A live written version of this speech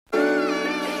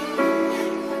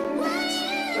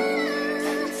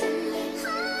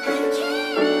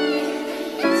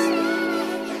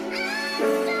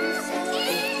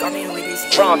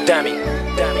Drumdummie.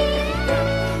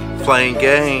 Playing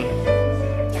game.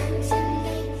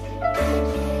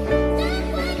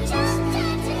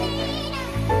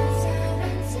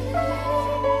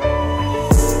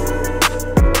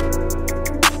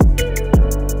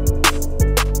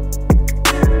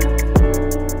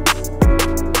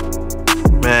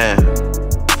 Man,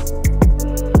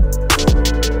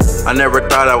 I never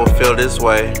thought I would feel this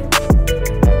way,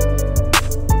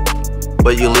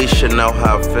 but you at least should know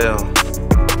how I feel.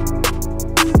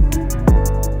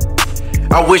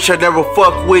 I wish I never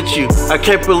fucked with you. I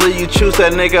can't believe you choose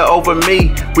that nigga over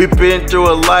me. We've been through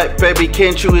a lot, baby,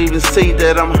 can't you even see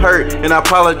that I'm hurt? And I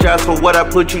apologize for what I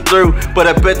put you through, but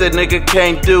I bet that nigga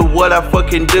can't do what I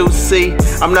fucking do. See,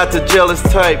 I'm not the jealous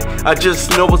type, I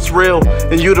just know what's real.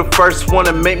 And you the first one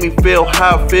to make me feel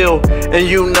how I feel. And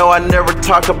you know I never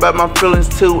talk about my feelings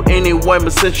to anyone,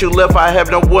 but since you left I have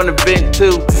no one to vent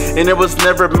to. And it was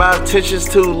never my intentions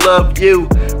to love you,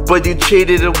 but you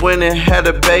cheated and went and had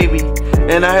a baby.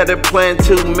 And I had a plan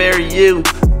to marry you,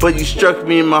 but you struck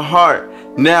me in my heart.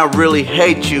 Now I really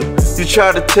hate you. You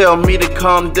try to tell me to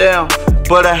calm down,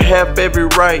 but I have every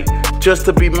right just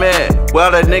to be mad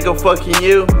while that nigga fucking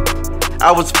you.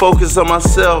 I was focused on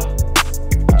myself,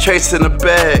 chasing a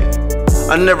bag.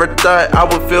 I never thought I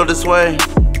would feel this way.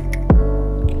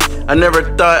 I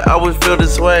never thought I would feel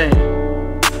this way.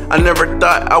 I never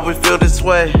thought I would feel this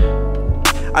way.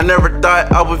 I never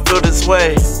thought I would feel this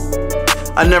way.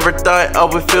 I never thought I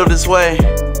would feel this way.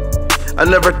 I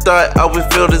never thought I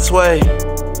would feel this way.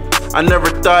 I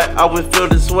never thought I would feel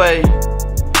this way.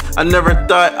 I never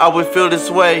thought I would feel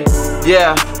this way.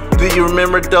 Yeah, do you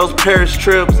remember those Paris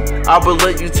trips? I would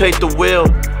let you take the wheel.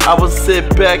 I would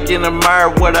sit back and admire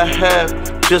what I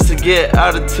have just to get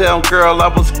out of town, girl. I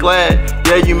was glad.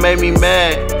 Yeah, you made me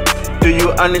mad. Do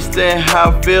you understand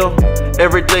how I feel?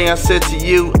 Everything I said to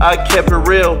you, I kept it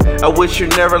real. I wish you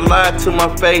never lied to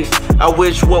my face. I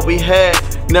wish what we had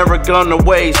never gone to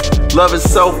waste. Love is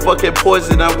so fucking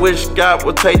poison, I wish God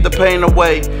would take the pain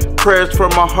away. Prayers from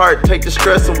my heart, take the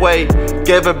stress away.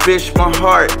 Gave a bitch my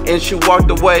heart and she walked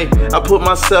away. I put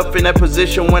myself in that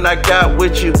position when I got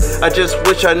with you. I just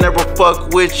wish I never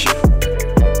fucked with you.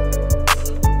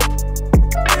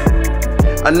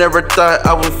 I never thought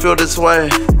I would feel this way.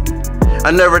 I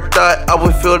never thought I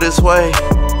would feel this way.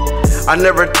 I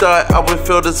never thought I would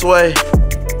feel this way.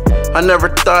 I never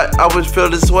thought I would feel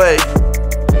this way.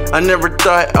 I never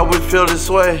thought I would feel this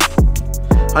way.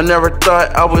 I never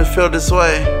thought I would feel this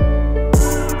way.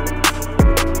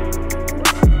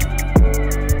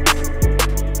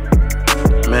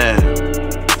 Man,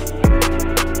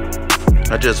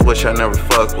 I just wish I never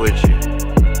fucked with you.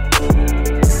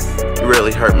 You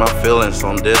really hurt my feelings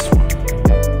on this one.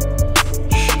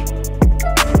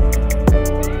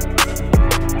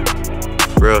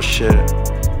 Real shit.